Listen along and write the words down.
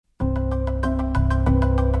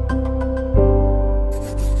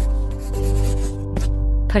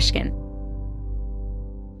Pushkin.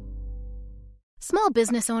 Small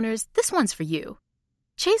business owners, this one's for you.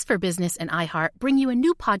 Chase for Business and iHeart bring you a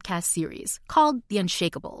new podcast series called The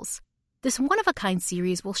Unshakables. This one-of-a-kind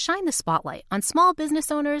series will shine the spotlight on small business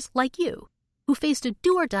owners like you, who faced a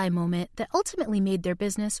do-or-die moment that ultimately made their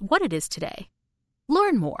business what it is today.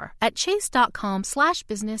 Learn more at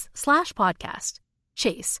chase.com/business/podcast.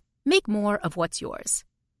 Chase, make more of what's yours.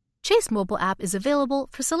 Chase mobile app is available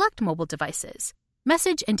for select mobile devices.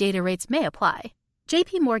 Message and data rates may apply.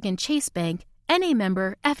 J.P. Morgan Chase Bank, N.A.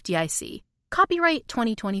 member FDIC. Copyright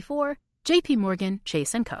 2024, J.P. Morgan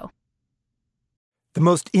Chase & Co. The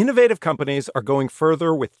most innovative companies are going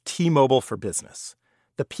further with T-Mobile for Business.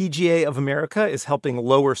 The PGA of America is helping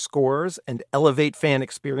lower scores and elevate fan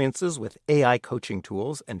experiences with AI coaching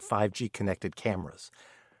tools and 5G connected cameras.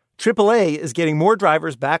 AAA is getting more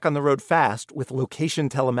drivers back on the road fast with location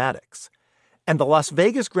telematics. And the Las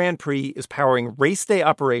Vegas Grand Prix is powering race day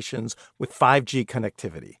operations with 5G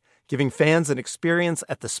connectivity, giving fans an experience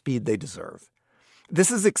at the speed they deserve.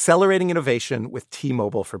 This is accelerating innovation with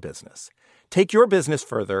T-Mobile for Business. Take your business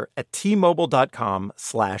further at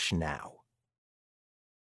T-Mobile.com/now.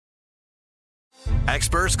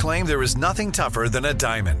 Experts claim there is nothing tougher than a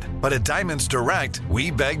diamond. But at Diamonds Direct, we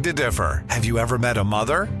beg to differ. Have you ever met a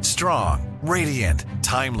mother? Strong, radiant,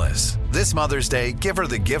 timeless. This Mother's Day, give her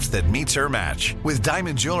the gift that meets her match. With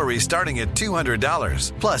diamond jewelry starting at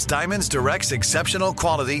 $200. Plus Diamonds Direct's exceptional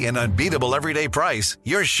quality and unbeatable everyday price,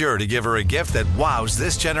 you're sure to give her a gift that wows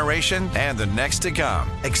this generation and the next to come.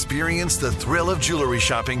 Experience the thrill of jewelry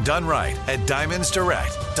shopping done right at Diamonds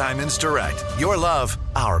Direct. Diamonds Direct. Your love,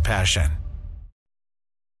 our passion.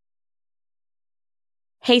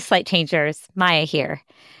 Hey, Slight Changers, Maya here.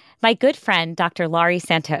 My good friend, Dr. Laurie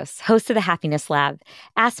Santos, host of the Happiness Lab,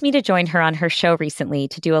 asked me to join her on her show recently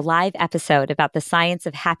to do a live episode about the science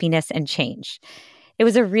of happiness and change. It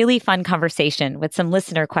was a really fun conversation with some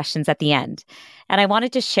listener questions at the end, and I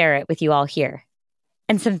wanted to share it with you all here.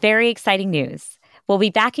 And some very exciting news. We'll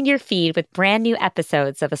be back in your feed with brand new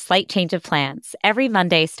episodes of A Slight Change of Plans every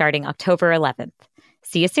Monday starting October 11th.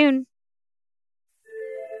 See you soon.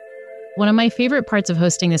 One of my favorite parts of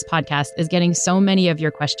hosting this podcast is getting so many of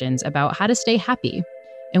your questions about how to stay happy.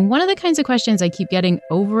 And one of the kinds of questions I keep getting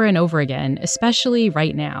over and over again, especially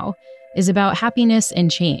right now, is about happiness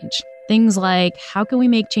and change. Things like, how can we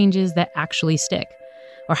make changes that actually stick?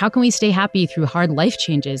 Or how can we stay happy through hard life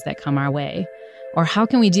changes that come our way? Or how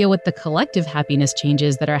can we deal with the collective happiness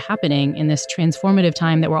changes that are happening in this transformative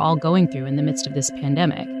time that we're all going through in the midst of this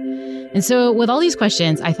pandemic? And so with all these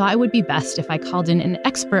questions, I thought it would be best if I called in an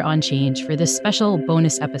expert on change for this special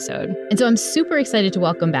bonus episode. And so I'm super excited to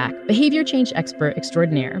welcome back behavior change expert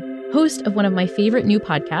extraordinaire, host of one of my favorite new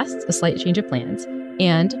podcasts, A Slight Change of Plans,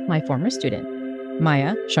 and my former student,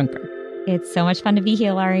 Maya Shankar. It's so much fun to be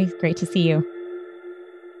here, Laurie. Great to see you.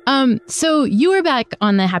 So you were back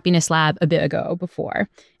on the Happiness Lab a bit ago before.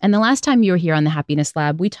 And the last time you were here on the Happiness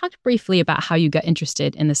Lab, we talked briefly about how you got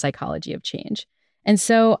interested in the psychology of change. And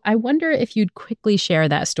so I wonder if you'd quickly share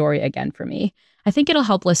that story again for me. I think it'll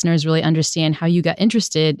help listeners really understand how you got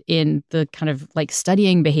interested in the kind of like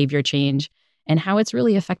studying behavior change and how it's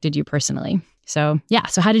really affected you personally. So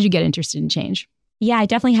how did you get interested in change? Yeah, I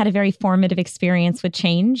definitely had a very formative experience with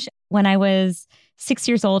change. When I was 6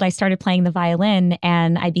 years old, I started playing the violin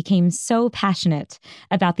and I became so passionate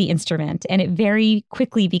about the instrument. And it very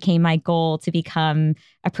quickly became my goal to become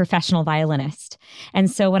a professional violinist.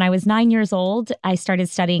 And so when I was 9 years old, I started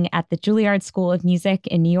studying at the Juilliard School of Music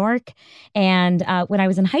in New York. And when I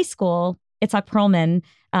was in high school, Itzhak Perlman,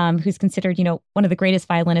 who's considered, one of the greatest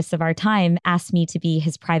violinists of our time, asked me to be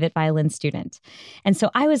his private violin student. And so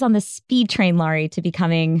I was on the speed train, Laurie, to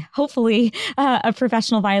becoming, hopefully, a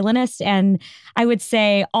professional violinist. And I would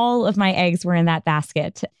say all of my eggs were in that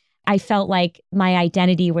basket. I felt like my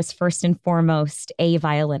identity was first and foremost a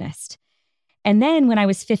violinist. And then when I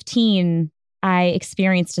was 15, I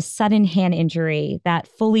experienced a sudden hand injury that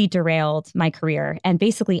fully derailed my career and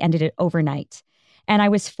basically ended it overnight. And I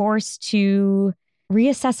was forced to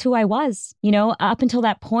reassess who I was. Up until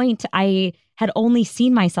that point, I had only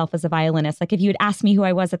seen myself as a violinist. Like if you had asked me who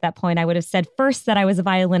I was at that point, I would have said first that I was a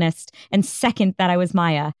violinist and second that I was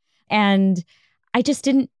Maya. And I just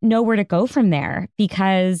didn't know where to go from there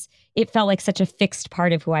because it felt like such a fixed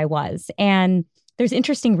part of who I was. And there's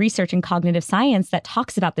interesting research in cognitive science that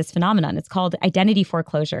talks about this phenomenon. It's called identity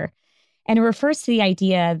foreclosure. And it refers to the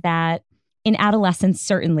idea that in adolescence,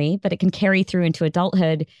 certainly, but it can carry through into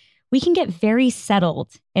adulthood, we can get very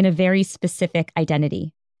settled in a very specific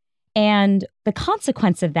identity. And the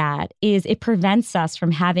consequence of that is it prevents us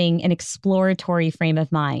from having an exploratory frame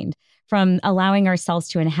of mind, from allowing ourselves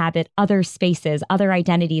to inhabit other spaces, other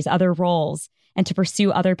identities, other roles, and to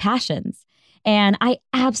pursue other passions. And I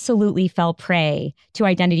absolutely fell prey to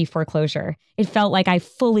identity foreclosure. It felt like I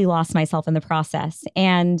fully lost myself in the process.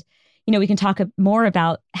 And, we can talk more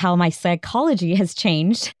about how my psychology has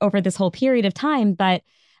changed over this whole period of time. But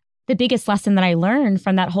the biggest lesson that I learned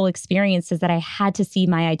from that whole experience is that I had to see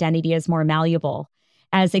my identity as more malleable,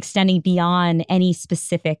 as extending beyond any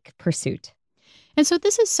specific pursuit. And so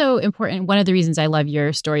this is so important. One of the reasons I love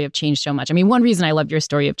your story of change so much. I mean, one reason I love your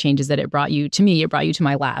story of change is that it brought you to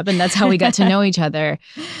my lab, and that's how we got to know each other.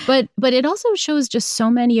 But it also shows just so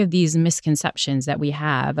many of these misconceptions that we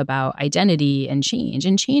have about identity and change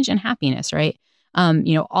and happiness, right?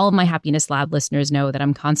 All of my Happiness Lab listeners know that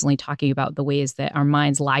I'm constantly talking about the ways that our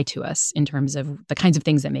minds lie to us in terms of the kinds of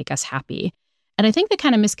things that make us happy. And I think the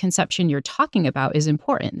kind of misconception you're talking about is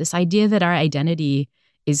important. This idea that our identity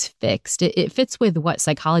is fixed. It fits with what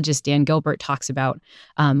psychologist Dan Gilbert talks about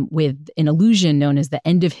with an illusion known as the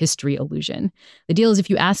end of history illusion. The deal is if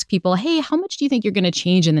you ask people, hey, how much do you think you're going to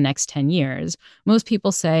change in the next 10 years? Most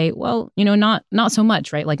people say, well, not so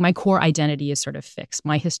much, right? Like my core identity is sort of fixed.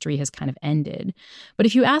 My history has kind of ended. But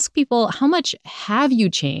if you ask people, how much have you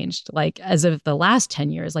changed? Like as of the last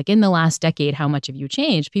 10 years, like in the last decade, how much have you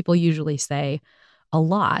changed? People usually say, a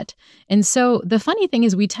lot. And so the funny thing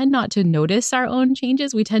is we tend not to notice our own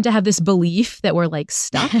changes. We tend to have this belief that we're like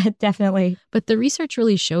stuck. Definitely. But the research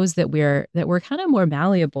really shows that we're kind of more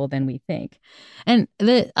malleable than we think. And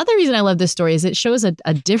the other reason I love this story is it shows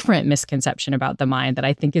a different misconception about the mind that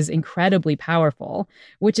I think is incredibly powerful,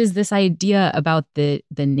 which is this idea about the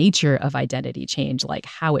nature of identity change, like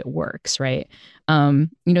how it works, right?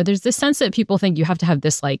 There's this sense that people think you have to have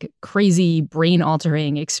this like crazy brain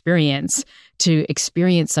altering experience to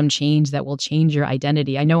experience some change that will change your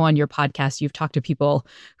identity. I know on your podcast, you've talked to people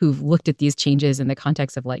who've looked at these changes in the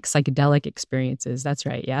context of like psychedelic experiences. That's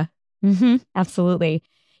right. Yeah. Mm-hmm. Absolutely.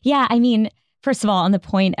 Yeah. I mean, first of all, on the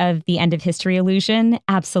point of the end of history illusion,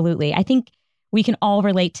 absolutely. I think we can all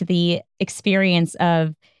relate to the experience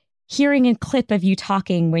of hearing a clip of you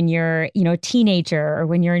talking when you're, a teenager or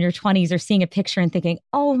when you're in your 20s or seeing a picture and thinking,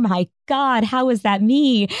 oh my God, how is that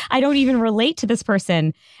me? I don't even relate to this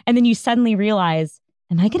person. And then you suddenly realize,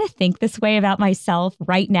 am I going to think this way about myself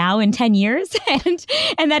right now in 10 years?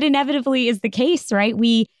 And that inevitably is the case, right?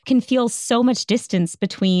 We can feel so much distance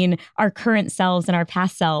between our current selves and our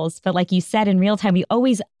past selves. But like you said, in real time, we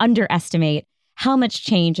always underestimate how much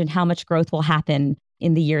change and how much growth will happen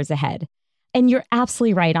in the years ahead. And you're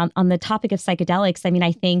absolutely right on the topic of psychedelics. I mean,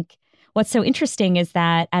 I think what's so interesting is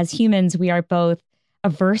that as humans, we are both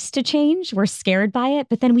averse to change, we're scared by it,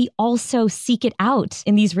 but then we also seek it out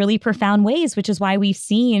in these really profound ways, which is why we've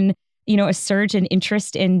seen, a surge in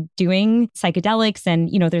interest in doing psychedelics. And,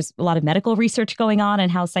 there's a lot of medical research going on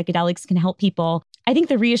how psychedelics can help people. I think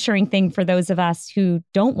the reassuring thing for those of us who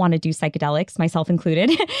don't want to do psychedelics, myself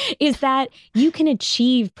included, is that you can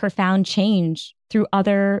achieve profound change through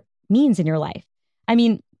other means in your life. I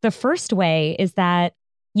mean, the first way is that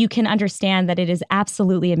you can understand that it is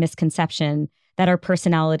absolutely a misconception that our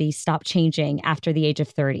personalities stop changing after the age of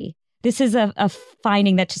 30. This is a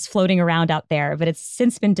finding that's just floating around out there, but it's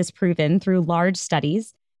since been disproven through large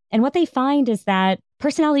studies. And what they find is that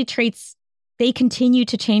personality traits, they continue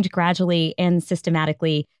to change gradually and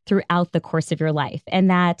systematically throughout the course of your life. And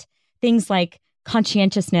that things like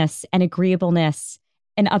conscientiousness and agreeableness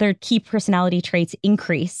and other key personality traits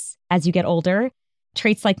increase as you get older.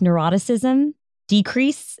 Traits like neuroticism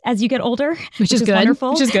decrease as you get older, which is good.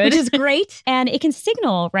 Wonderful, which is good, which is great. And it can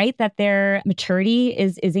signal, right, that their maturity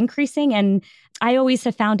is increasing. And I always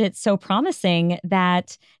have found it so promising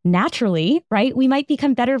that naturally, right, we might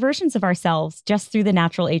become better versions of ourselves just through the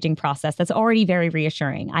natural aging process. That's already very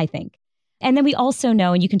reassuring, I think. And then we also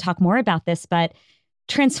know, and you can talk more about this, but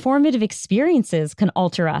transformative experiences can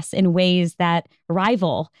alter us in ways that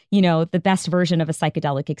rival, the best version of a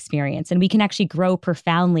psychedelic experience. And we can actually grow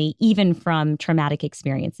profoundly even from traumatic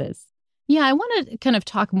experiences. Yeah, I want to kind of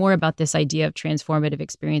talk more about this idea of transformative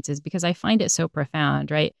experiences because I find it so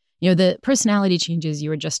profound, right? The personality changes you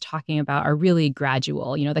were just talking about are really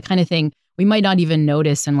gradual, the kind of thing we might not even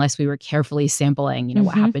notice unless we were carefully sampling,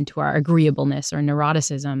 what happened to our agreeableness or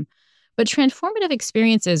neuroticism. But transformative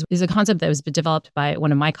experiences is a concept that was developed by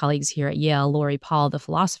one of my colleagues here at Yale, Lori Paul, the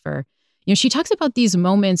philosopher. She talks about these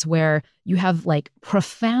moments where you have like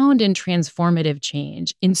profound and transformative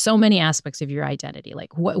change in so many aspects of your identity,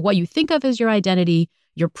 like what you think of as your identity,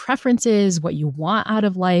 your preferences, what you want out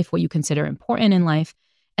of life, what you consider important in life.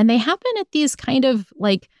 And they happen at these kind of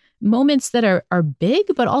like moments that are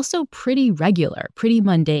big, but also pretty regular, pretty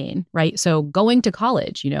mundane, right? So going to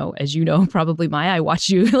college, as you know, probably Maya, I watched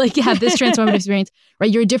you have this transformative experience,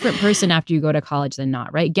 right? You're a different person after you go to college than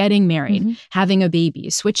not, right? Getting married, having a baby,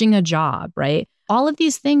 switching a job, right? All of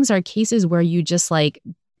these things are cases where you just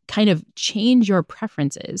kind of change your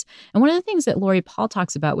preferences. And one of the things that Lori Paul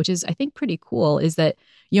talks about, which is I think pretty cool, is that,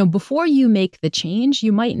 before you make the change,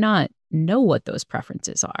 you might not know what those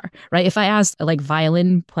preferences are, right? If I asked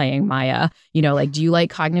violin playing Maya, do you like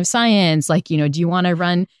cognitive science? Do you want to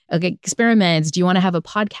run experiments? Do you want to have a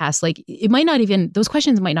podcast? It might not even, those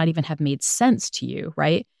questions might not even have made sense to you,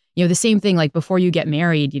 right? The same thing, before you get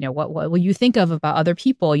married, what will you think of about other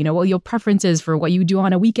people? What your preferences for what you do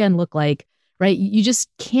on a weekend look like, right? You just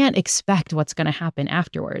can't expect what's going to happen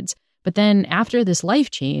afterwards. But then after this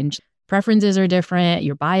life change, preferences are different,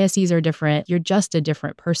 your biases are different, you're just a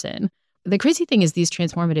different person. The crazy thing is these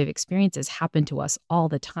transformative experiences happen to us all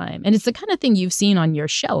the time. And it's the kind of thing you've seen on your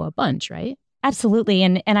show a bunch, right? Absolutely.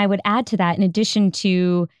 And I would add to that, in addition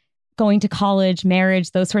to going to college,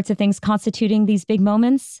 marriage, those sorts of things constituting these big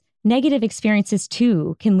moments, negative experiences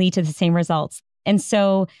too can lead to the same results. And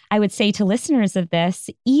so I would say to listeners of this,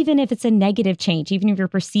 even if it's a negative change, even if you're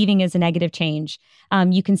perceiving as a negative change,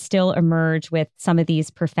 you can still emerge with some of these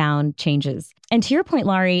profound changes. And to your point,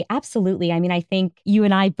 Laurie, absolutely. I mean, I think you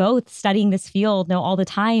and I both studying this field know all the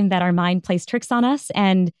time that our mind plays tricks on us,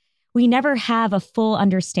 and we never have a full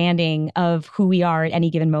understanding of who we are at any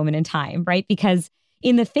given moment in time, right? Because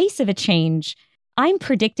in the face of a change, I'm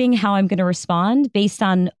predicting how I'm going to respond based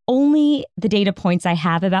on only the data points I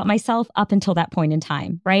have about myself up until that point in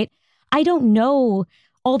time, right? I don't know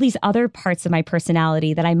all these other parts of my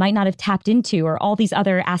personality that I might not have tapped into, or all these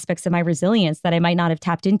other aspects of my resilience that I might not have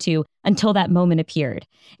tapped into until that moment appeared.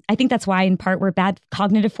 I think that's why, in part, we're bad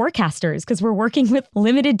cognitive forecasters, because we're working with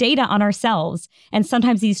limited data on ourselves. And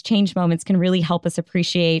sometimes these change moments can really help us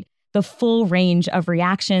appreciate the full range of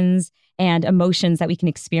reactions and emotions that we can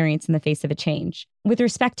experience in the face of a change. With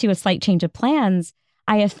respect to a slight change of plans,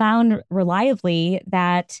 I have found reliably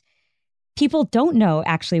that people don't know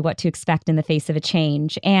actually what to expect in the face of a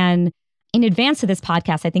change. And in advance of this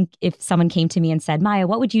podcast, I think if someone came to me and said, Maya,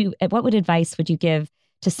 what advice would you give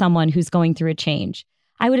to someone who's going through a change?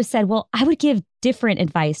 I would have said, well, I would give different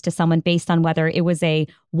advice to someone based on whether it was a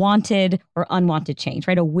wanted or unwanted change,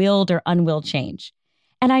 right? A willed or unwilled change.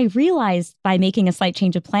 And I realized by making a slight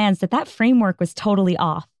change of plans that framework was totally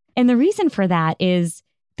off. And the reason for that is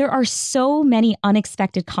there are so many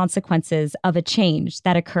unexpected consequences of a change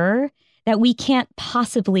that occur that we can't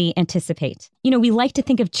possibly anticipate. We like to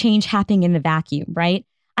think of change happening in the vacuum, right?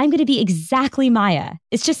 I'm going to be exactly Maya.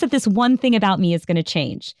 It's just that this one thing about me is going to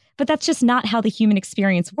change. But that's just not how the human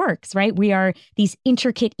experience works, right? We are these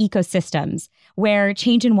intricate ecosystems where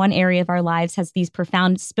change in one area of our lives has these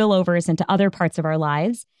profound spillovers into other parts of our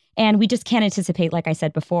lives. And we just can't anticipate, like I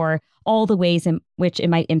said before, all the ways in which it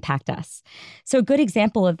might impact us. So a good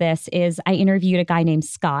example of this is I interviewed a guy named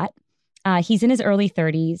Scott. He's in his early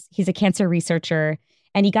 30s. He's a cancer researcher,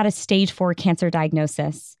 and he got a stage 4 cancer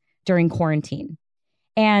diagnosis during quarantine.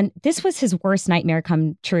 And this was his worst nightmare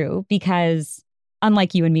come true because,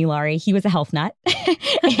 unlike you and me, Laurie, he was a health nut.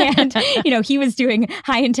 And, he was doing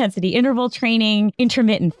high intensity interval training,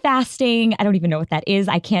 intermittent fasting. I don't even know what that is.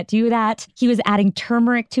 I can't do that. He was adding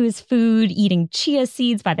turmeric to his food, eating chia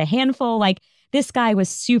seeds by the handful. This guy was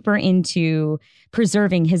super into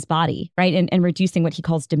preserving his body, right? And reducing what he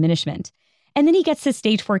calls diminishment. And then he gets this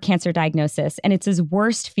stage 4 cancer diagnosis, and it's his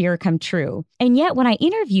worst fear come true. And yet when I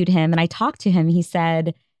interviewed him and I talked to him, he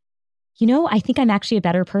said, I think I'm actually a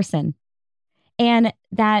better person. And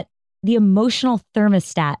that the emotional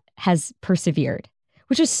thermostat has persevered,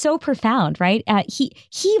 which is so profound, right?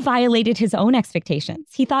 He violated his own expectations.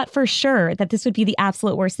 He thought for sure that this would be the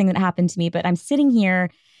absolute worst thing that happened to me. But I'm sitting here,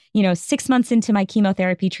 6 months into my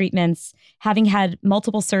chemotherapy treatments, having had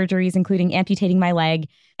multiple surgeries, including amputating my leg.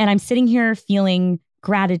 And I'm sitting here feeling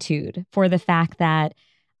gratitude for the fact that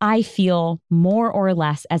I feel more or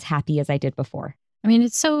less as happy as I did before. I mean,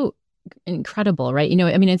 it's so incredible, right?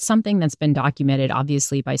 It's something that's been documented,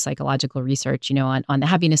 obviously, by psychological research. On the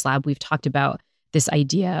Happiness Lab, we've talked about this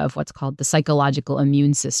idea of what's called the psychological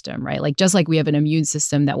immune system, right? Just like we have an immune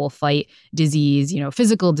system that will fight disease,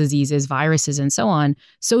 physical diseases, viruses, and so on,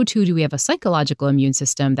 so too do we have a psychological immune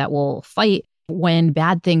system that will fight when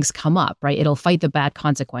bad things come up, right? It'll fight the bad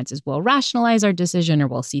consequences. We'll rationalize our decision, or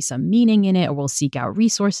we'll see some meaning in it, or we'll seek out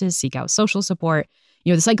resources, seek out social support.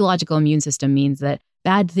 The psychological immune system means that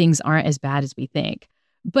bad things aren't as bad as we think.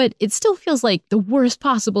 But it still feels like the worst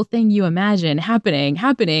possible thing you imagine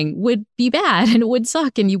happening would be bad and it would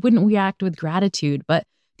suck and you wouldn't react with gratitude. But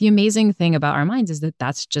the amazing thing about our minds is that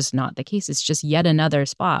that's just not the case. It's just yet another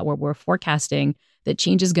spot where we're forecasting that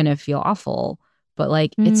change is going to feel awful, but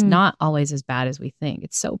like it's not always as bad as we think.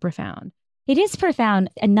 It's so profound. It is profound.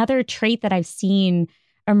 Another trait that I've seen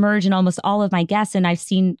emerge in almost all of my guests, and I've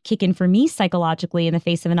seen kick in for me psychologically in the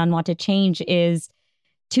face of an unwanted change, is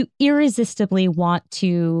to irresistibly want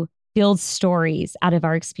to build stories out of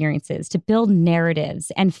our experiences, to build narratives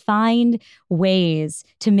and find ways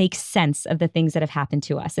to make sense of the things that have happened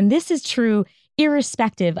to us. And this is true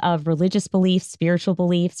irrespective of religious beliefs, spiritual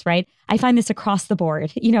beliefs, right? I find this across the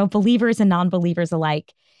board, believers and non-believers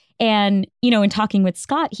alike. And, in talking with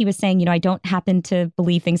Scott, he was saying, I don't happen to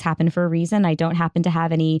believe things happen for a reason. I don't happen to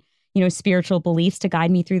have any, spiritual beliefs to guide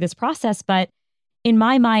me through this process. But in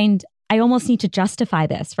my mind, I almost need to justify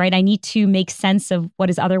this, right? I need to make sense of what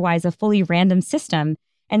is otherwise a fully random system.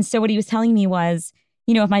 And so what he was telling me was,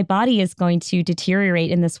 if my body is going to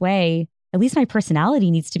deteriorate in this way, at least my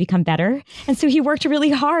personality needs to become better. And so he worked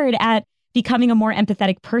really hard at becoming a more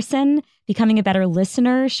empathetic person, becoming a better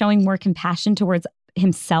listener, showing more compassion towards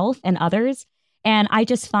himself and others. And I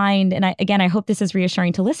just find, and I hope this is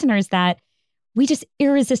reassuring to listeners, that we just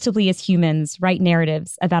irresistibly as humans write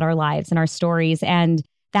narratives about our lives and our stories. And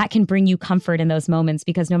that can bring you comfort in those moments,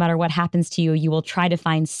 because no matter what happens to you, you will try to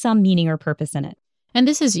find some meaning or purpose in it. And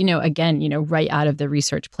this is, again, right out of the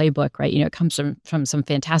research playbook, right? It comes from some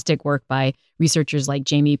fantastic work by researchers like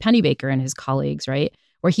Jamie Pennybaker and his colleagues, right?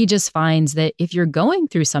 Where he just finds that if you're going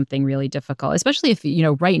through something really difficult, especially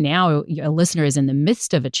if, right now a listener is in the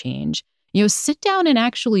midst of a change, sit down and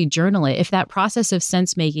actually journal it. If that process of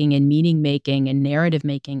sense making and meaning making and narrative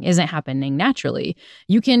making isn't happening naturally,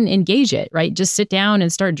 you can engage it, right? Just sit down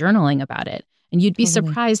and start journaling about it. And you'd be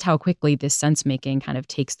surprised how quickly this sense making kind of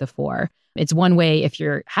takes the fore. It's one way, if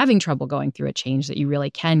you're having trouble going through a change, that you really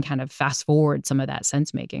can kind of fast forward some of that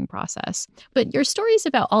sense making process. But your stories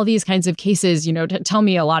about all these kinds of cases, tell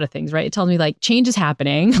me a lot of things, right? It tells me like change is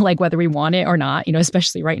happening, like whether we want it or not,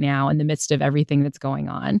 especially right now in the midst of everything that's going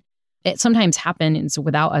on. It sometimes happens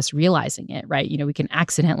without us realizing it, right? We can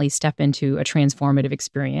accidentally step into a transformative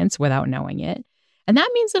experience without knowing it. And that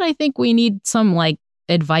means that I think we need some like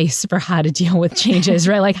advice for how to deal with changes,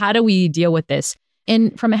 right? Like, how do we deal with this?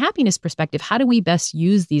 And from a happiness perspective, how do we best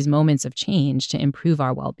use these moments of change to improve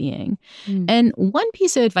our well-being? And one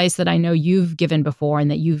piece of advice that I know you've given before and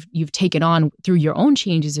that you've taken on through your own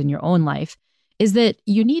changes in your own life is that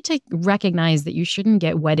you need to recognize that you shouldn't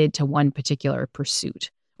get wedded to one particular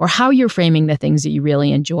pursuit, or how you're framing the things that you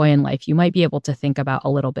really enjoy in life. You might be able to think about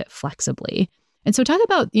a little bit flexibly. And so talk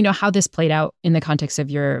about, how this played out in the context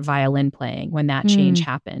of your violin playing when that change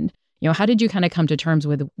happened. How did you kind of come to terms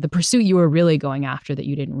with the pursuit you were really going after that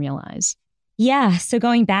you didn't realize? Yeah. So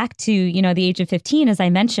going back to, the age of 15, as I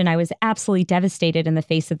mentioned, I was absolutely devastated in the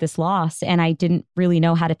face of this loss. And I didn't really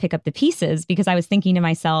know how to pick up the pieces, because I was thinking to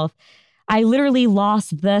myself, I literally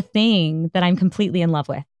lost the thing that I'm completely in love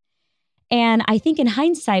with. And I think in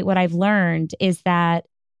hindsight, what I've learned is that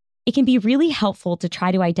it can be really helpful to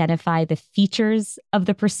try to identify the features of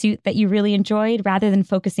the pursuit that you really enjoyed rather than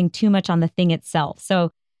focusing too much on the thing itself.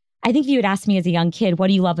 So I think if you had asked me as a young kid, what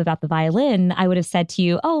do you love about the violin? I would have said to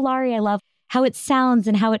you, oh, Laurie, I love how it sounds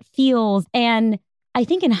and how it feels. And I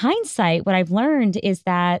think in hindsight, what I've learned is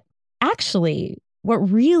that actually what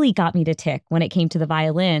really got me to tick when it came to the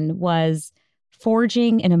violin was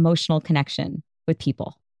forging an emotional connection with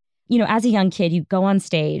people. As a young kid, you go on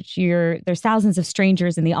stage, there's thousands of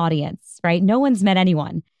strangers in the audience, right? No one's met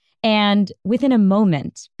anyone. And within a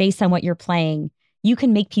moment, based on what you're playing, you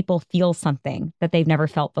can make people feel something that they've never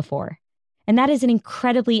felt before. And that is an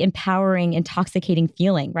incredibly empowering, intoxicating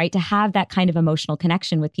feeling, right? To have that kind of emotional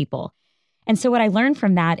connection with people. And so what I learned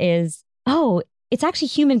from that is, it's actually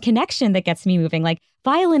human connection that gets me moving. Like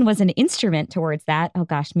violin was an instrument towards that. Oh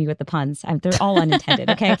gosh, me with the puns. They're all unintended,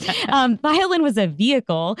 okay? Violin was a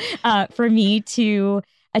vehicle for me to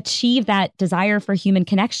achieve that desire for human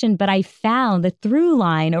connection. But I found the through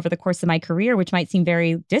line over the course of my career, which might seem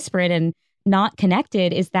very disparate and not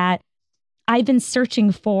connected, is that I've been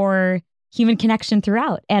searching for human connection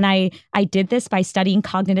throughout. And I did this by studying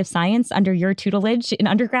cognitive science under your tutelage in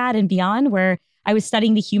undergrad and beyond, where I was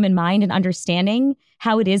studying the human mind and understanding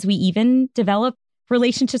how it is we even develop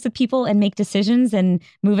relationships with people and make decisions and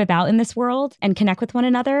move about in this world and connect with one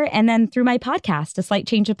another. And then through my podcast, A Slight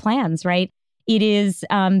Change of Plans, right? It is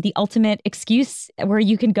the ultimate excuse where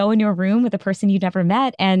you can go into a room with a person you've never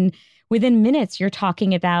met, and within minutes, you're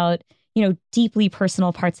talking about, deeply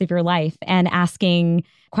personal parts of your life and asking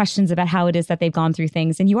questions about how it is that they've gone through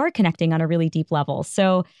things. And you are connecting on a really deep level.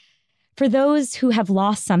 So for those who have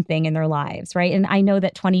lost something in their lives, right? And I know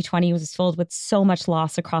that 2020 was filled with so much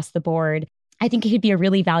loss across the board. I think it could be a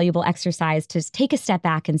really valuable exercise to take a step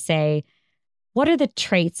back and say, what are the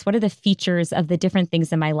traits, what are the features of the different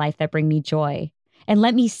things in my life that bring me joy? And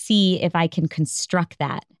let me see if I can construct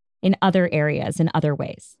that in other areas, in other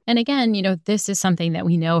ways. And again, this is something that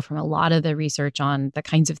we know from a lot of the research on the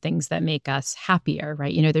kinds of things that make us happier,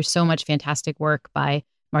 right? There's so much fantastic work by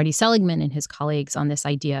Marty Seligman and his colleagues on this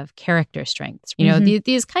idea of character strengths.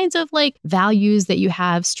 These kinds of like values that you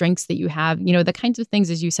have, strengths that you have, the kinds of things,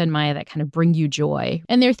 as you said, Maya, that kind of bring you joy.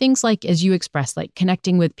 And they're things like, as you expressed, like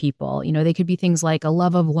connecting with people. They could be things like a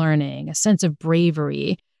love of learning, a sense of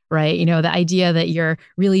bravery, right? The idea that you're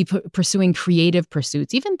really pursuing creative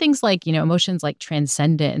pursuits, even things like, emotions like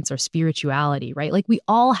transcendence or spirituality, right? Like we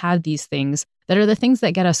all have these things that are the things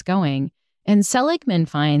that get us going. And Seligman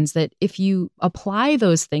finds that if you apply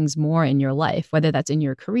those things more in your life, whether that's in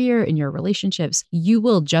your career, in your relationships, you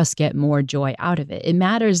will just get more joy out of it. It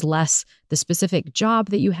matters less the specific job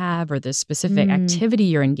that you have or the specific activity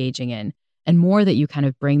you're engaging in, and more that you kind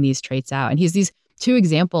of bring these traits out. And he's these two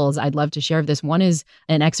examples I'd love to share of this. One is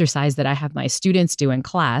an exercise that I have my students do in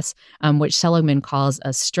class, which Seligman calls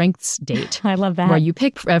a strengths date. I love that. Where you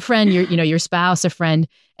pick a friend, your spouse, a friend,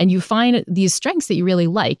 and you find these strengths that you really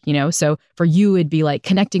like, So for you, it'd be like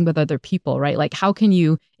connecting with other people, right? Like how can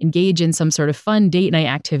you engage in some sort of fun date night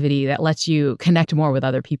activity that lets you connect more with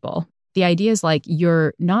other people? The idea is like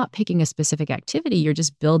you're not picking a specific activity, you're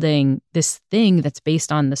just building this thing that's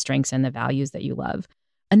based on the strengths and the values that you love.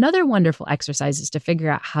 Another wonderful exercise is to figure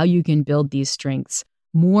out how you can build these strengths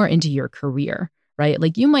more into your career, right?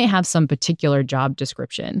 Like you might have some particular job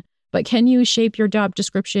description, but can you shape your job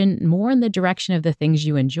description more in the direction of the things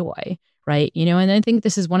you enjoy, right? And I think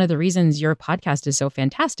this is one of the reasons your podcast is so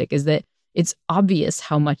fantastic, is that it's obvious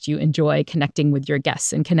how much you enjoy connecting with your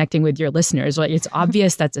guests and connecting with your listeners. Right? It's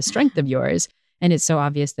obvious that's a strength of yours. And it's so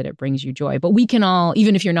obvious that it brings you joy. But we can all,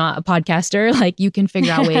 even if you're not a podcaster, like you can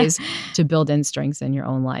figure out ways to build in strengths in your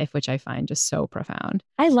own life, which I find just so profound.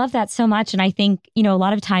 I love that so much. And I think, a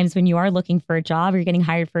lot of times when you are looking for a job or you're getting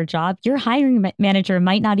hired for a job, your hiring manager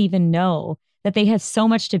might not even know that they have so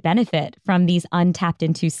much to benefit from these untapped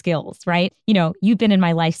into skills, right? You've been in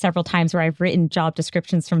my life several times where I've written job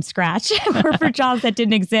descriptions from scratch for jobs that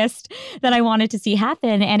didn't exist that I wanted to see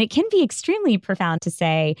happen. And it can be extremely profound to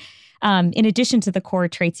say, in addition to the core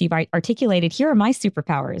traits you've articulated, here are my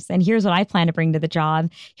superpowers, and here's what I plan to bring to the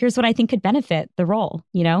job. Here's what I think could benefit the role,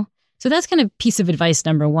 So that's kind of piece of advice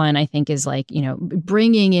number one, I think, is like,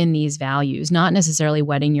 bringing in these values, not necessarily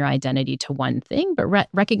wedding your identity to one thing, but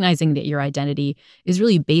recognizing that your identity is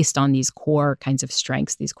really based on these core kinds of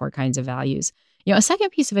strengths, these core kinds of values. A second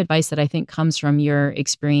piece of advice that I think comes from your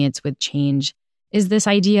experience with change is this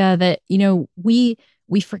idea that,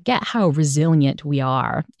 we forget how resilient we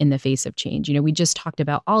are in the face of change. We just talked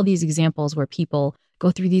about all these examples where people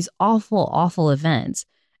go through these awful, awful events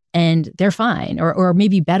and they're fine or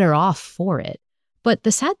maybe better off for it. But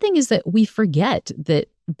the sad thing is that we forget that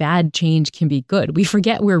bad change can be good. We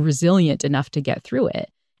forget we're resilient enough to get through it.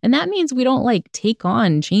 And that means we don't take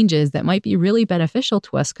on changes that might be really beneficial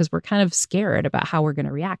to us because we're kind of scared about how we're going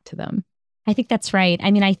to react to them. I think that's right.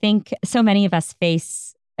 I think so many of us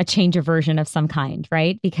face a change aversion of some kind,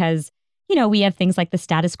 right? Because, we have things like the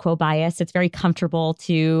status quo bias. It's very comfortable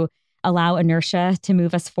to allow inertia to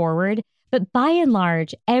move us forward. But by and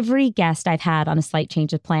large, every guest I've had on A Slight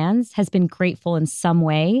Change of Plans has been grateful in some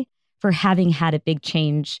way for having had a big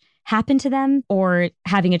change happen to them or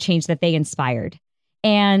having a change that they inspired.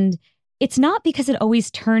 And it's not because it always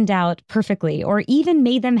turned out perfectly or even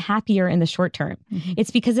made them happier in the short term. Mm-hmm.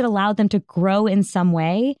 It's because it allowed them to grow in some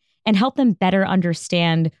way and help them better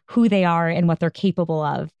understand who they are and what they're capable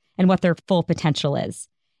of and what their full potential is.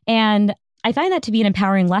 And I find that to be an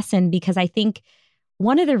empowering lesson because I think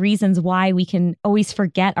one of the reasons why we can always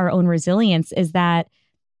forget our own resilience is that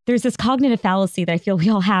there's this cognitive fallacy that I feel we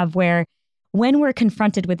all have where when we're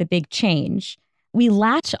confronted with a big change, we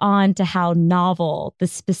latch on to how novel the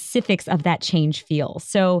specifics of that change feel.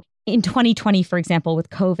 So in 2020, for example, with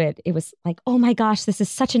COVID, it was like, oh my gosh, this is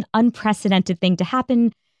such an unprecedented thing to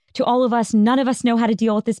happen to all of us. None of us know how to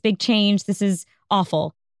deal with this big change. This is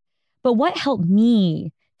awful. But what helped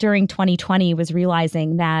me during 2020 was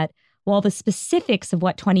realizing that while the specifics of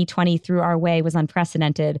what 2020 threw our way was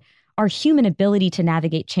unprecedented, our human ability to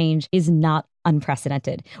navigate change is not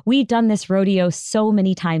unprecedented. We've done this rodeo so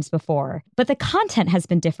many times before, but the content has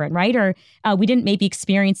been different, right? Or we didn't maybe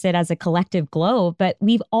experience it as a collective globe, but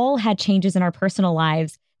we've all had changes in our personal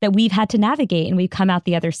lives that we've had to navigate and we've come out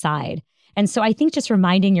the other side. And so I think just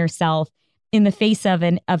reminding yourself in the face of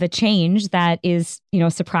a change that is, a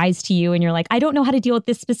surprise to you and you're like, I don't know how to deal with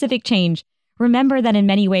this specific change. remember that in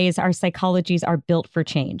many ways, our psychologies are built for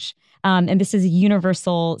change. And this is a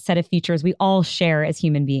universal set of features we all share as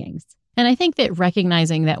human beings. And I think that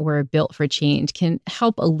recognizing that we're built for change can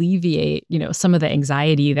help alleviate, some of the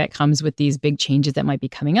anxiety that comes with these big changes that might be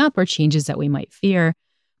coming up or changes that we might fear.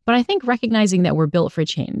 But I think recognizing that we're built for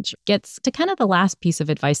change gets to kind of the last piece of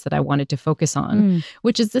advice that I wanted to focus on,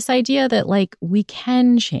 which is this idea that we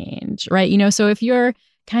can change, right? So if you're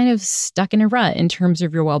kind of stuck in a rut in terms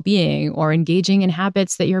of your well-being or engaging in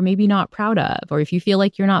habits that you're maybe not proud of, or if you feel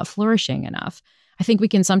like you're not flourishing enough, I think we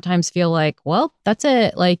can sometimes feel like, well, that's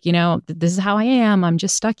it. This is how I am. I'm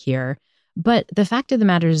just stuck here. But the fact of the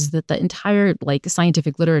matter is that the entire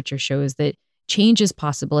scientific literature shows that change is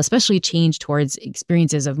possible, especially change towards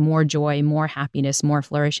experiences of more joy, more happiness, more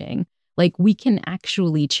flourishing. We can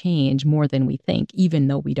actually change more than we think, even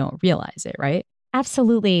though we don't realize it, right?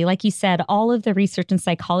 Absolutely. Like you said, all of the research in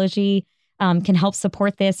psychology can help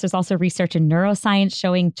support this. There's also research in neuroscience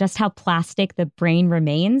showing just how plastic the brain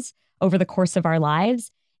remains over the course of our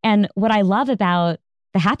lives. And what I love about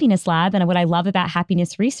the Happiness Lab and what I love about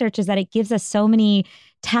happiness research is that it gives us so many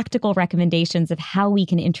tactical recommendations of how we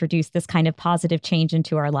can introduce this kind of positive change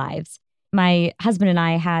into our lives. My husband and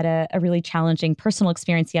I had a really challenging personal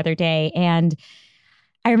experience the other day. And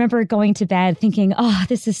I remember going to bed thinking, oh,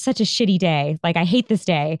 this is such a shitty day. I hate this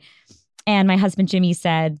day. And my husband, Jimmy,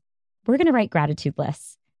 said, we're going to write gratitude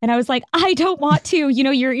lists. And I was like, I don't want to.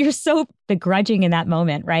 You're so begrudging in that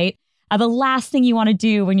moment, right? The last thing you want to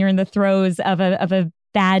do when you're in the throes of a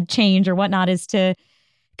bad change or whatnot is to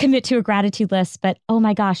commit to a gratitude list. But oh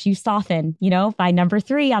my gosh, you soften, by number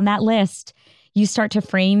 3 on that list, you start to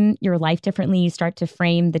frame your life differently. You start to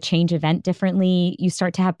frame the change event differently. You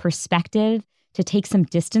start to have perspective, to take some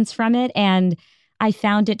distance from it. And I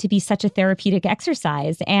found it to be such a therapeutic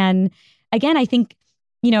exercise. And again, I think,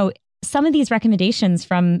 some of these recommendations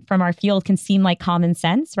from our field can seem like common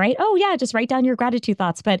sense, right? Oh yeah, just write down your gratitude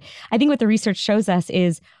thoughts. But I think what the research shows us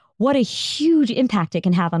is what a huge impact it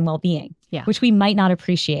can have on well-being, which we might not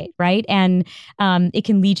appreciate, right? And it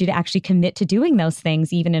can lead you to actually commit to doing those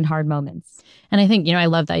things, even in hard moments. And I think, I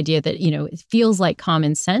love the idea that, it feels like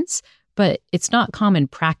common sense, but it's not common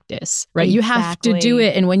practice, right? Exactly. You have to do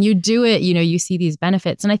it. And when you do it, you see these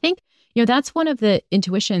benefits. And I think, that's one of the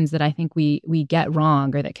intuitions that I think we get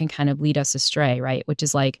wrong or that can kind of lead us astray, right? Which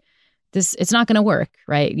is this, it's not going to work,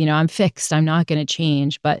 right? I'm fixed. I'm not going to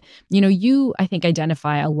change. But, you, I think,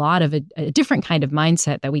 identify a lot of a different kind of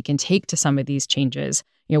mindset that we can take to some of these changes,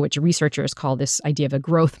 which researchers call this idea of a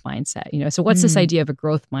growth mindset. So what's this idea of a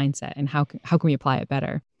growth mindset and how can we apply it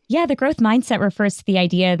better? Yeah, the growth mindset refers to the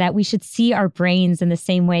idea that we should see our brains in the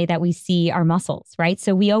same way that we see our muscles, right?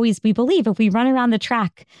 So we believe if we run around the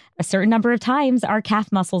track a certain number of times, our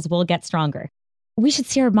calf muscles will get stronger. We should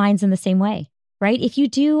see our minds in the same way, right? If you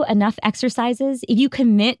do enough exercises, if you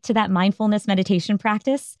commit to that mindfulness meditation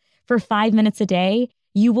practice for 5 minutes a day,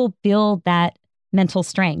 you will build that mental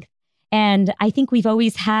strength. And I think we've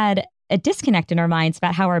always had a disconnect in our minds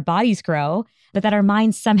about how our bodies grow, but that our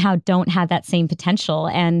minds somehow don't have that same potential.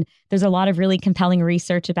 And there's a lot of really compelling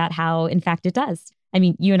research about how, in fact, it does. I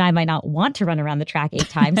mean, you and I might not want to run around the track 8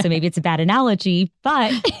 times, so maybe it's a bad analogy,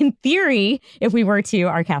 but in theory, if we were to,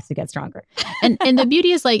 our calves would get stronger. And the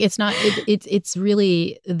beauty is it's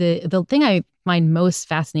really the thing I find most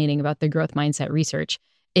fascinating about the growth mindset research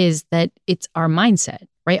is that it's our mindset,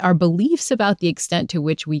 right? Our beliefs about the extent to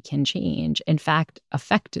which we can change, in fact,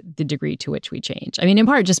 affect the degree to which we change. I mean, in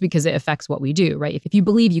part, just because it affects what we do, right? If you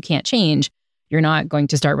believe you can't change, you're not going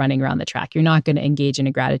to start running around the track. You're not going to engage in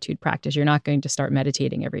a gratitude practice. You're not going to start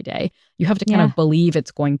meditating every day. You have to kind of believe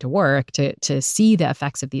it's going to work to see the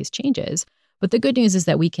effects of these changes. But the good news is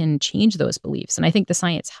that we can change those beliefs. And I think the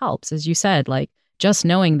science helps. As you said, just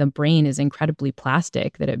knowing the brain is incredibly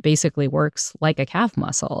plastic, that it basically works like a calf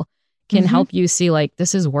muscle, can help you see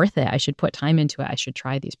this is worth it. I should put time into it. I should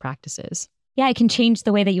try these practices. Yeah, it can change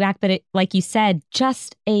the way that you act, but like you said,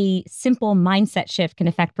 just a simple mindset shift can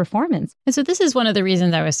affect performance. And so this is one of the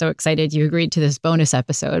reasons I was so excited you agreed to this bonus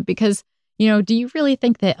episode, because, do you really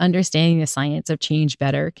think that understanding the science of change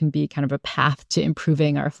better can be kind of a path to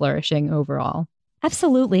improving our flourishing overall?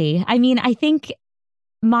 Absolutely. I mean, I think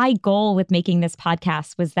my goal with making this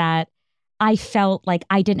podcast was that I felt like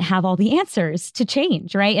I didn't have all the answers to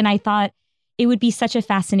change, right? And I thought it would be such a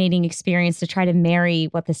fascinating experience to try to marry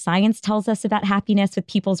what the science tells us about happiness with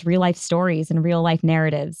people's real life stories and real life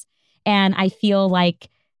narratives. And I feel like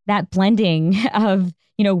that blending of,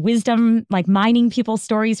 wisdom, mining people's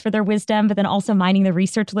stories for their wisdom, but then also mining the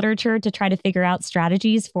research literature to try to figure out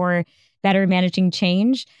strategies for better managing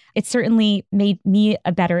change. It certainly made me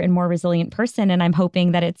a better and more resilient person. And I'm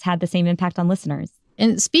hoping that it's had the same impact on listeners.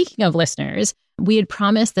 And speaking of listeners, we had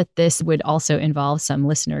promised that this would also involve some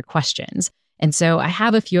listener questions. And so I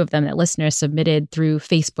have a few of them that listeners submitted through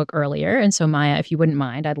Facebook earlier. And so Maya, if you wouldn't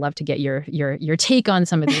mind, I'd love to get your take on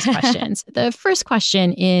some of these questions. The first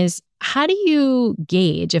question is, how do you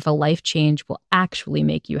gauge if a life change will actually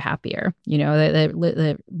make you happier? You know,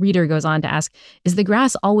 the reader goes on to ask, is the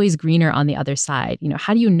grass always greener on the other side? You know,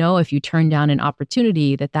 how do you know if you turn down an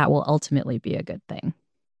opportunity that will ultimately be a good thing?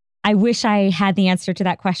 I wish I had the answer to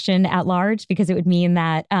that question at large, because it would mean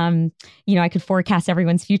that, I could forecast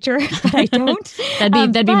everyone's future, but I don't.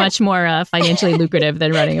 that'd be much more financially lucrative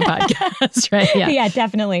than running a podcast, right? Yeah,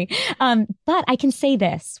 definitely. But I can say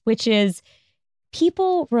this, which is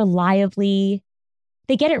people reliably,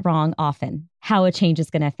 they get it wrong often, how a change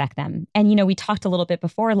is going to affect them. And, we talked a little bit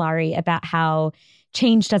before, Laurie, about how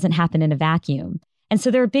change doesn't happen in a vacuum. And so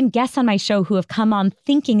there have been guests on my show who have come on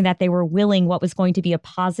thinking that they were willing what was going to be a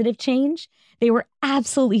positive change. They were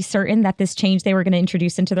absolutely certain that this change they were going to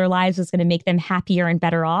introduce into their lives was going to make them happier and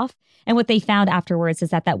better off. And what they found afterwards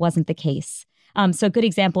is that wasn't the case. So a good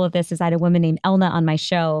example of this is I had a woman named Elna on my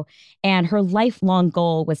show, and her lifelong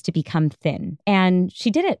goal was to become thin. And she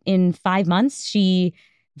did it in 5 months. She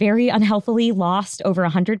very unhealthily lost over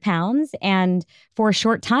 100 pounds. And for a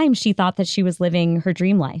short time, she thought that she was living her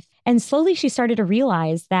dream life. And slowly she started to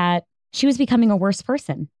realize that she was becoming a worse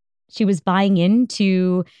person. She was buying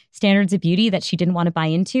into standards of beauty that she didn't want to buy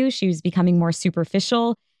into. She was becoming more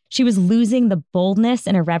superficial. She was losing the boldness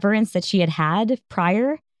and irreverence that she had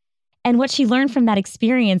prior. And what she learned from that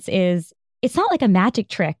experience is it's not like a magic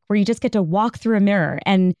trick where you just get to walk through a mirror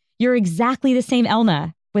and you're exactly the same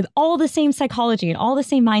Elna with all the same psychology and all the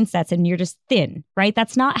same mindsets, and you're just thin, right?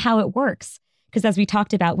 That's not how it works. Because as we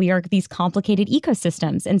talked about, we are these complicated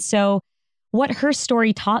ecosystems. And so what her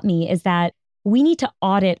story taught me is that we need to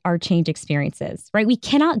audit our change experiences, right? We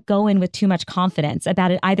cannot go in with too much confidence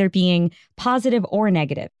about it either being positive or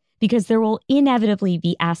negative, because there will inevitably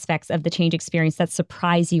be aspects of the change experience that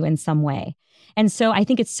surprise you in some way. And so I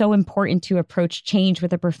think it's so important to approach change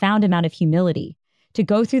with a profound amount of humility, to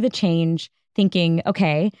go through the change thinking,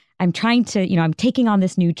 okay, I'm trying to, I'm taking on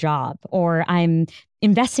this new job, or I'm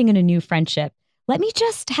investing in a new friendship. Let me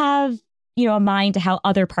just have, a mind to how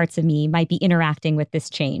other parts of me might be interacting with this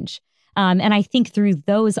change. And I think through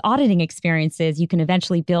those auditing experiences, you can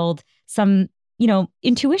eventually build some,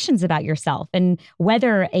 intuitions about yourself and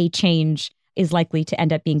whether a change is likely to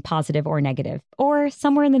end up being positive or negative, or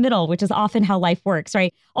somewhere in the middle, which is often how life works,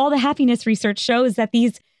 right? All the happiness research shows that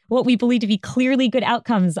these, what we believe to be clearly good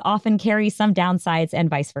outcomes, often carry some downsides and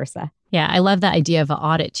vice versa. Yeah, I love that idea of an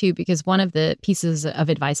audit too, because one of the pieces of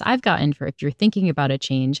advice I've gotten for if you're thinking about a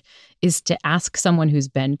change is to ask someone who's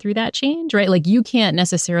been through that change, right? Like you can't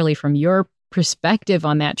necessarily from your perspective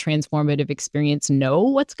on that transformative experience know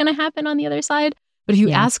what's going to happen on the other side. But if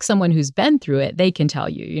you ask someone who's been through it, they can tell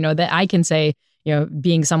you, that I can say,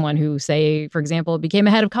 being someone who, say, for example, became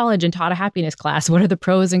a head of college and taught a happiness class, what are the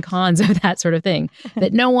pros and cons of that sort of thing?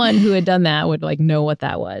 That no one who had done that would know what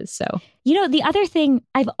that was. So, the other thing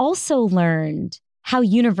I've also learned how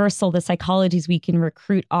universal the psychologies we can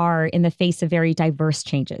recruit are in the face of very diverse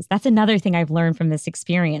changes. That's another thing I've learned from this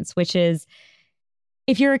experience, which is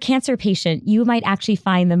if you're a cancer patient, you might actually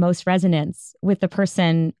find the most resonance with the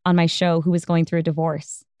person on my show who was going through a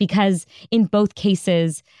divorce, because in both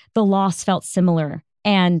cases, the loss felt similar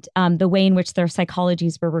and the way in which their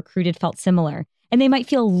psychologies were recruited felt similar. And they might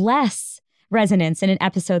feel less resonance in an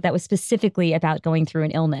episode that was specifically about going through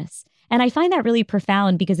an illness. And I find that really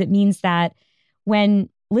profound, because it means that when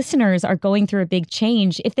listeners are going through a big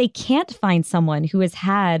change, if they can't find someone who has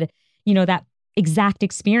had, that exact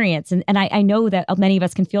experience. And I know that many of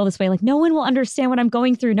us can feel this way, like no one will understand what I'm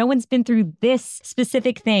going through. No one's been through this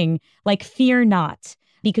specific thing. Like, fear not,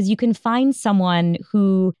 because you can find someone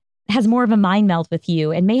who has more of a mind meld with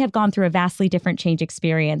you and may have gone through a vastly different change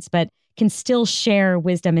experience, but can still share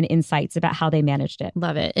wisdom and insights about how they managed it.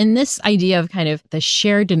 Love it. And this idea of kind of the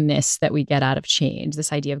sharedness that we get out of change,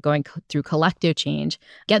 this idea of going through collective change,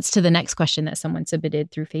 gets to the next question that someone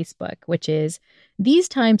submitted through Facebook, which is, these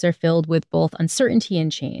times are filled with both uncertainty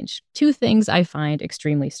and change, two things I find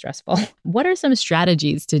extremely stressful. What are some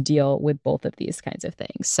strategies to deal with both of these kinds of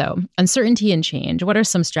things? So uncertainty and change, what are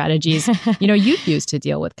some strategies, you've used to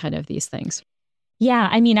deal with kind of these things? Yeah,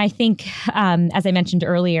 I think, as I mentioned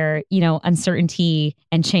earlier, uncertainty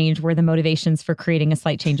and change were the motivations for creating a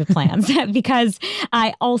slight change of plans, because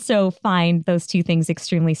I also find those two things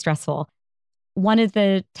extremely stressful. One of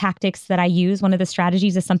the tactics that I use, one of the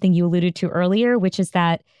strategies is something you alluded to earlier, which is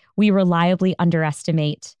that we reliably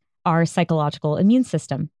underestimate our psychological immune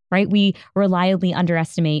system, right? We reliably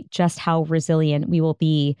underestimate just how resilient we will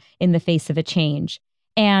be in the face of a change.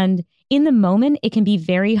 And in the moment, it can be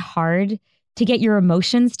very hard to get your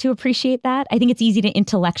emotions to appreciate that. I think it's easy to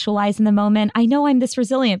intellectualize in the moment. I know I'm this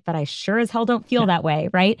resilient, but I sure as hell don't feel that way,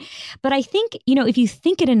 right? But I think, if you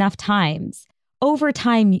think it enough times, over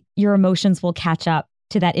time, your emotions will catch up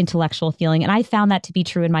to that intellectual feeling. And I found that to be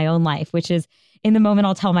true in my own life, which is in the moment,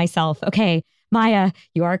 I'll tell myself, okay, Maya,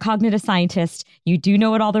 you are a cognitive scientist. You do know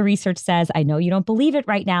what all the research says. I know you don't believe it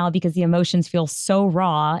right now because the emotions feel so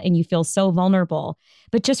raw and you feel so vulnerable.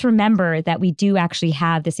 But just remember that we do actually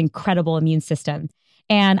have this incredible immune system.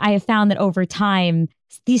 And I have found that over time,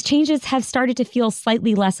 these changes have started to feel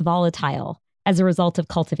slightly less volatile as a result of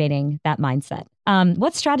cultivating that mindset.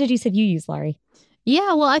 What strategies have you used, Laurie?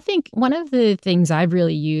 Yeah, well, I think one of the things I've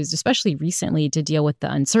really used, especially recently to deal with the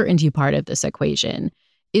uncertainty part of this equation,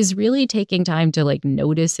 is really taking time to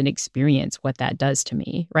notice and experience what that does to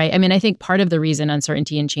me, right? I mean, I think part of the reason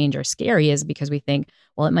uncertainty and change are scary is because we think,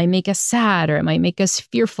 well, it might make us sad or it might make us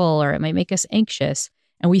fearful or it might make us anxious.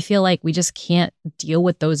 And we feel like we just can't deal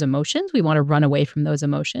with those emotions. We want to run away from those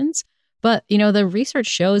emotions. But, the research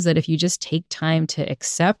shows that if you just take time to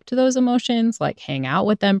accept those emotions, hang out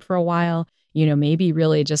with them for a while, maybe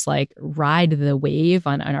really just ride the wave.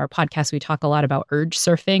 On our podcast, we talk a lot about urge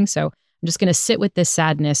surfing. So I'm just going to sit with this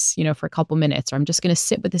sadness, for a couple minutes, or I'm just going to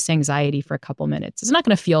sit with this anxiety for a couple minutes. It's not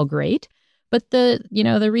going to feel great, but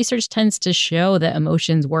the research tends to show that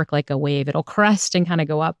emotions work like a wave. It'll crest and kind of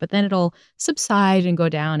go up, but then it'll subside and go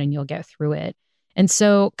down and you'll get through it. And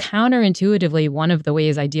so counterintuitively, one of the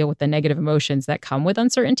ways I deal with the negative emotions that come with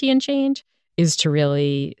uncertainty and change is to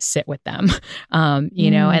really sit with them.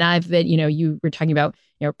 And I've been, you were talking about,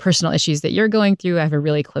 personal issues that you're going through. I have a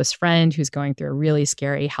really close friend who's going through a really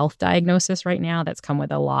scary health diagnosis right now that's come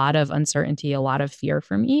with a lot of uncertainty, a lot of fear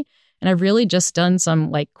for me. And I've really just done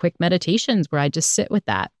some quick meditations where I just sit with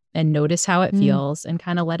that and notice how it feels and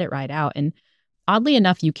kind of let it ride out. And oddly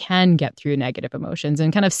enough, you can get through negative emotions,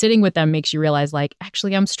 and kind of sitting with them makes you realize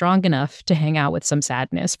actually, I'm strong enough to hang out with some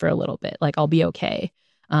sadness for a little bit. I'll be okay.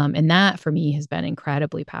 And that for me has been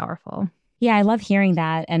incredibly powerful. Yeah, I love hearing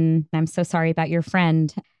that. And I'm so sorry about your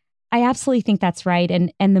friend. I absolutely think that's right.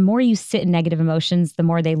 And the more you sit in negative emotions, the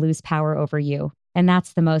more they lose power over you. And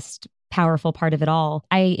that's the most powerful part of it all.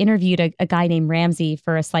 I interviewed a guy named Ramsey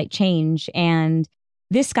for A Slight Change. And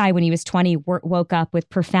this guy, when he was 20, woke up with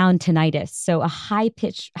profound tinnitus. So a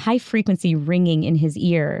high-pitched, high-frequency ringing in his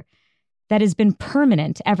ear that has been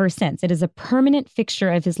permanent ever since. It is a permanent fixture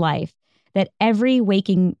of his life that every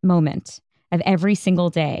waking moment of every single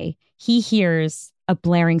day, he hears a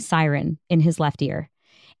blaring siren in his left ear.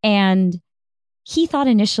 And he thought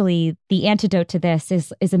initially the antidote to this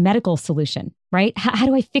is a medical solution, right? How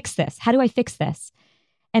do I fix this? How do I fix this?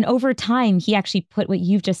 And over time, he actually put what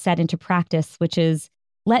you've just said into practice, which is,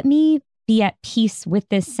 let me be at peace with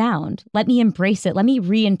this sound. Let me embrace it. Let me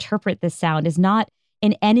reinterpret this sound as not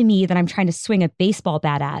an enemy that I'm trying to swing a baseball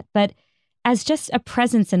bat at, but as just a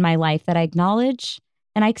presence in my life that I acknowledge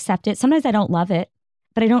and I accept it. Sometimes I don't love it,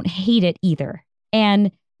 but I don't hate it either.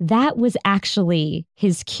 And that was actually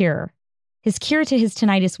his cure. His cure to his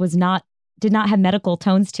tinnitus did not have medical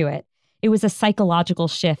tones to it. It was a psychological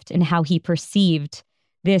shift in how he perceived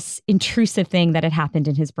this intrusive thing that had happened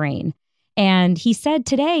in his brain. And he said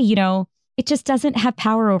today, it just doesn't have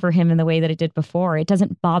power over him in the way that it did before. It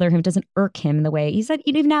doesn't bother him. It doesn't irk him in the way. He said,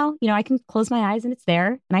 even now, I can close my eyes and it's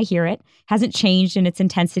there and I hear it. Hasn't changed in its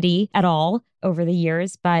intensity at all over the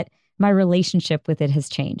years, but my relationship with it has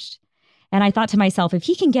changed. And I thought to myself, if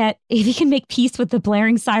he can make peace with the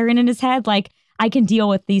blaring siren in his head, I can deal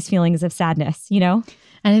with these feelings of sadness, And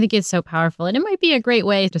I think it's so powerful. And it might be a great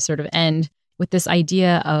way to sort of end with this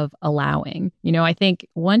idea of allowing. I think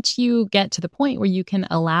once you get to the point where you can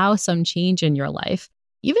allow some change in your life,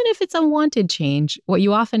 even if it's unwanted change, what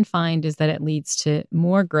you often find is that it leads to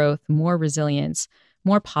more growth, more resilience,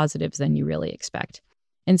 more positives than you really expect.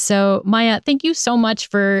 And so, Maya, thank you so much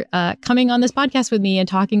for coming on this podcast with me and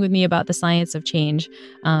talking with me about the science of change.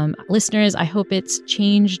 Listeners, I hope it's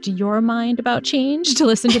changed your mind about change to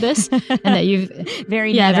listen to this, and that you've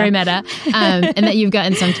very meta, and that you've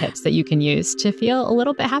gotten some tips that you can use to feel a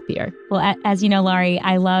little bit happier. Well, as you know, Laurie,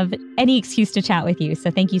 I love any excuse to chat with you.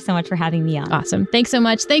 So thank you so much for having me on. Awesome. Thanks so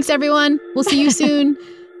much. Thanks, everyone. We'll see you soon.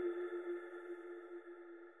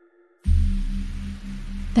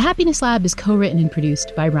 The Happiness Lab is co-written and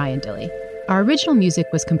produced by Ryan Dilley. Our original music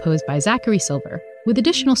was composed by Zachary Silver, with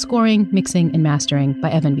additional scoring, mixing, and mastering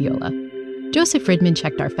by Evan Viola. Joseph Fridman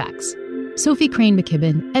checked our facts. Sophie Crane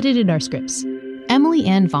McKibben edited our scripts. Emily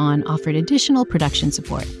Ann Vaughn offered additional production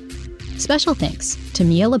support. Special thanks to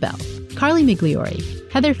Mia LaBelle, Carly Migliori,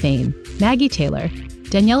 Heather Fain, Maggie Taylor,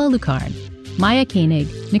 Daniela Lucarne, Maya Koenig,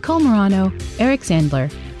 Nicole Morano, Eric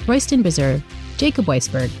Sandler, Royston Beserve, Jacob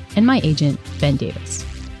Weisberg, and my agent, Ben Davis.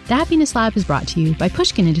 The Happiness Lab is brought to you by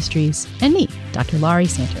Pushkin Industries and me, Dr. Laurie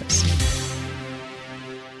Santos.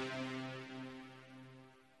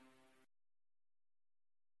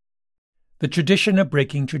 The tradition of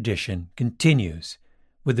breaking tradition continues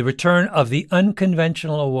with the return of the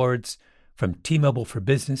Unconventional Awards from T-Mobile for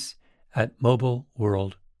Business at Mobile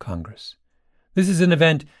World Congress. This is an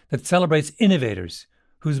event that celebrates innovators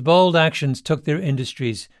whose bold actions took their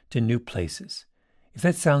industries to new places. If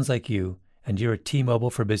that sounds like you and you're a T-Mobile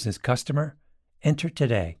for Business customer, enter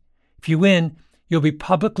today. If you win, you'll be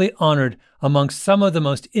publicly honored amongst some of the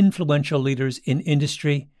most influential leaders in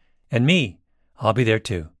industry. And me, I'll be there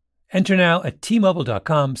too. Enter now at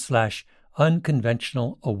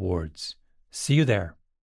T-Mobile.com/unconventional awards. See you there.